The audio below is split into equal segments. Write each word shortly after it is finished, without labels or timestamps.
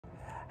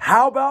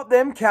How about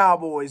them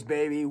Cowboys,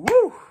 baby?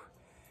 Woo!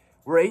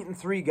 We're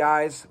 8-3,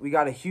 guys. We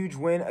got a huge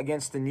win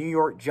against the New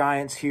York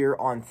Giants here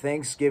on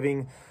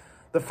Thanksgiving.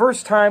 The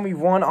first time we've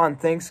won on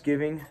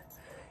Thanksgiving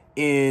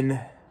in,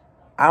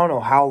 I don't know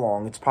how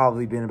long. It's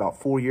probably been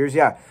about 4 years.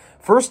 Yeah,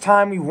 first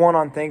time we won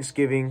on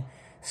Thanksgiving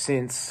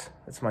since,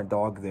 that's my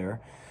dog there,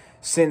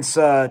 since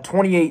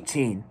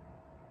 2018.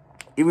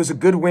 It was a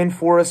good win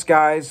for us,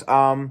 guys.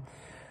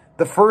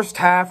 The first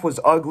half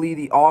was ugly.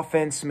 The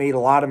offense made a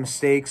lot of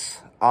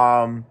mistakes.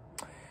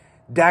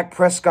 Dak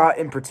Prescott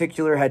in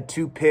particular had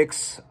 2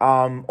 picks.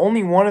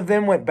 Only one of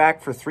them went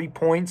back for 3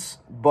 points,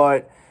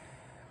 but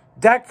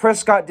Dak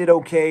Prescott did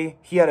okay.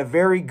 He had a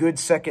very good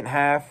second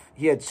half.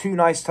 He had 2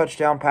 nice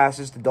touchdown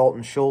passes to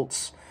Dalton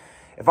Schultz.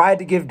 If I had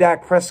to give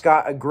Dak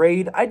Prescott a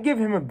grade, I'd give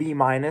him a B-.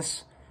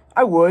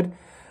 I would.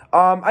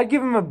 I'd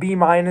give him a B-,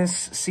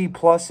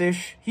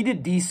 C+-ish. He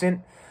did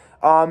decent.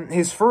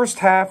 His first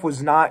half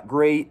was not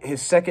great.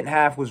 His second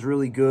half was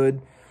really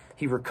good.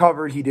 He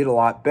recovered. He did a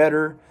lot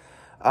better.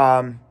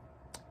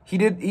 He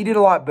did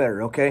a lot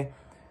better, okay?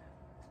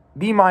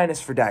 B-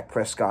 for Dak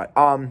Prescott.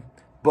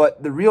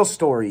 But the real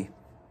story,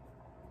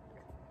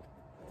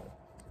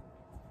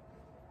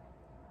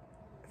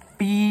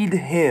 feed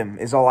him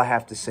is all I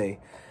have to say.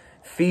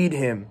 Feed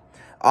him.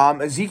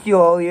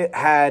 Ezekiel Elliott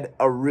had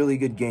a really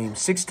good game.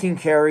 16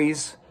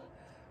 carries.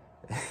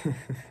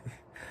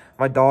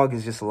 My dog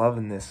is just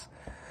loving this.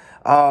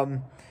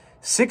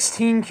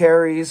 16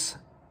 carries,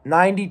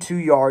 92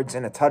 yards,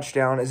 and a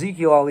touchdown.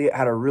 Ezekiel Elliott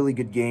had a really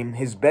good game.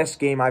 His best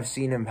game I've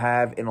seen him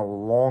have in a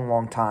long,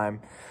 long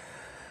time.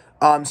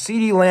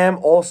 CeeDee Lamb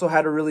also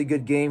had a really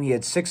good game. He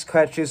had 6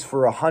 catches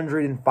for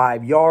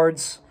 105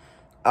 yards.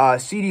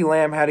 CeeDee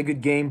Lamb had a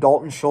good game.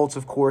 Dalton Schultz,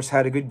 of course,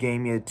 had a good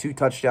game. He had 2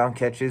 touchdown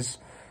catches.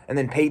 And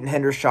then Peyton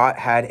Hendershot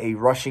had a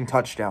rushing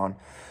touchdown.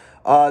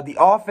 The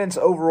offense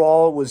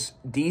overall was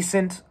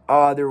decent.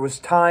 There was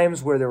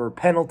times where there were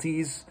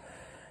penalties.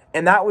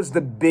 And that was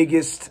the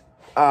biggest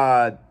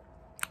con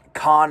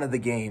of the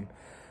game.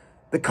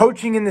 The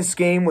coaching in this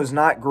game was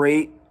not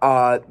great.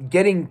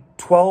 Getting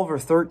 12 or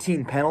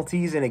 13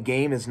 penalties in a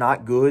game is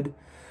not good.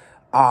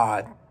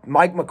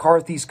 Mike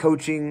McCarthy's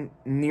coaching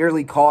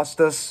nearly cost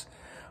us.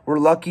 We're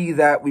lucky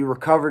that we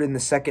recovered in the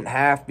second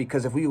half,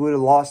 because if we would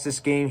have lost this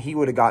game, he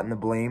would have gotten the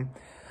blame.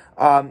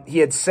 He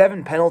had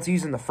 7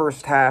 penalties in the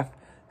first half,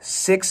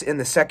 6 in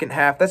the second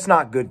half. That's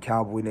not good,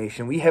 Cowboy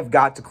Nation. We have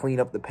got to clean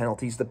up the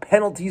penalties. The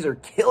penalties are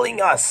killing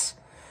us.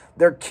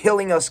 They're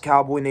killing us,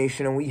 Cowboy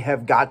Nation, and we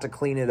have got to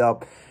clean it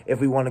up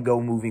if we want to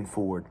go moving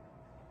forward.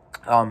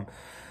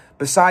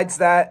 Besides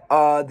that,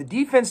 the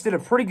defense did a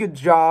pretty good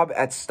job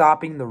at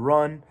stopping the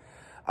run.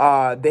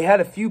 They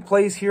had a few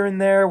plays here and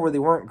there where they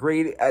weren't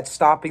great at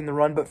stopping the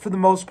run, but for the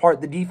most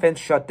part, the defense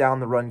shut down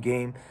the run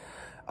game.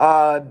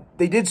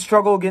 They did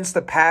struggle against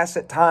the pass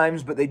at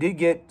times, but they did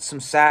get some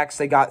sacks.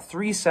 They got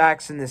 3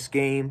 sacks in this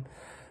game.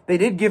 They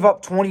did give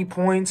up 20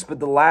 points, but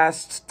the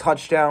last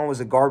touchdown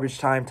was a garbage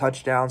time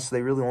touchdown, so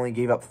they really only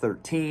gave up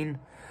 13.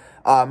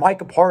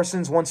 Micah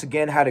Parsons, once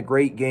again, had a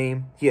great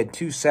game. He had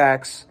 2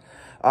 sacks.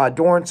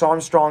 Dorrance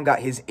Armstrong got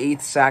his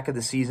 8th sack of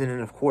the season,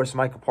 and of course,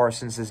 Micah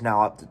Parsons is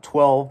now up to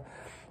 12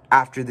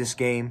 after this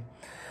game.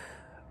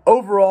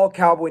 Overall,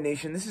 Cowboy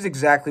Nation, this is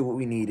exactly what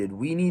we needed.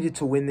 We needed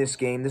to win this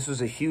game. This was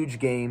a huge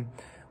game.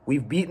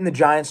 We've beaten the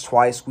Giants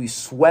twice. We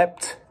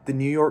swept the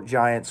New York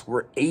Giants.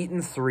 We're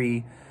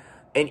 8-3.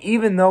 And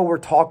even though we're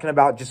talking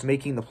about just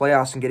making the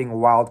playoffs and getting a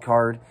wild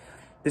card,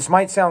 this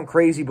might sound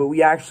crazy, but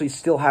we actually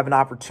still have an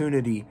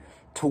opportunity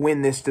to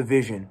win this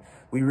division.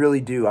 We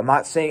really do. I'm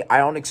not saying I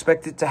don't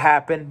expect it to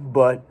happen,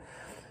 but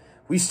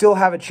we still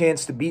have a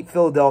chance to beat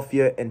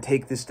Philadelphia and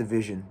take this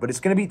division. But it's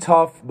going to be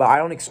tough, but I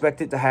don't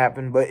expect it to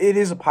happen. But it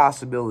is a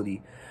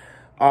possibility.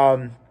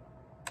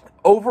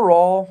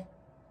 Overall,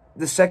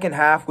 the second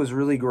half was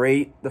really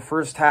great. The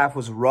first half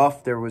was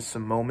rough. There was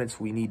some moments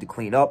we need to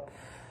clean up.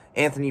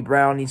 Anthony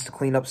Brown needs to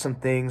clean up some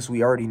things.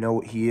 We already know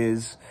what he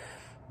is.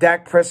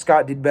 Dak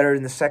Prescott did better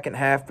in the second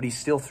half, but he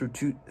still threw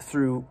two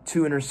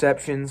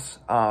interceptions,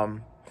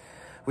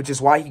 which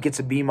is why he gets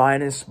a B-.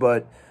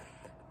 But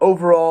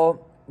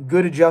overall,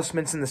 good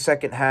adjustments in the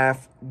second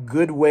half.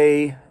 Good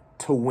way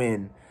to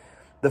win.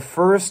 The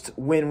first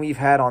win we've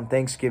had on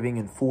Thanksgiving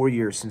in 4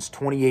 years, since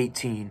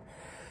 2018.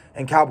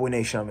 And Cowboy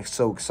Nation, I'm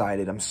so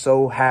excited. I'm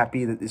so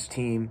happy that this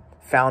team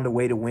found a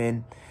way to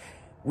win.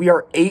 We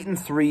are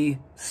 8-3,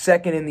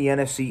 second in the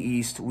NFC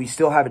East. We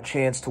still have a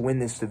chance to win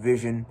this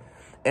division.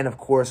 And, of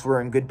course,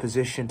 we're in good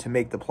position to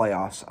make the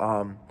playoffs.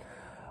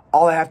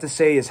 All I have to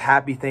say is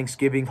happy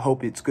Thanksgiving.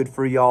 Hope it's good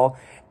for y'all.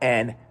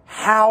 And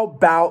how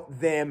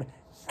about them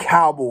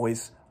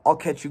Cowboys? I'll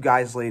catch you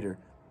guys later.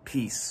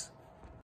 Peace.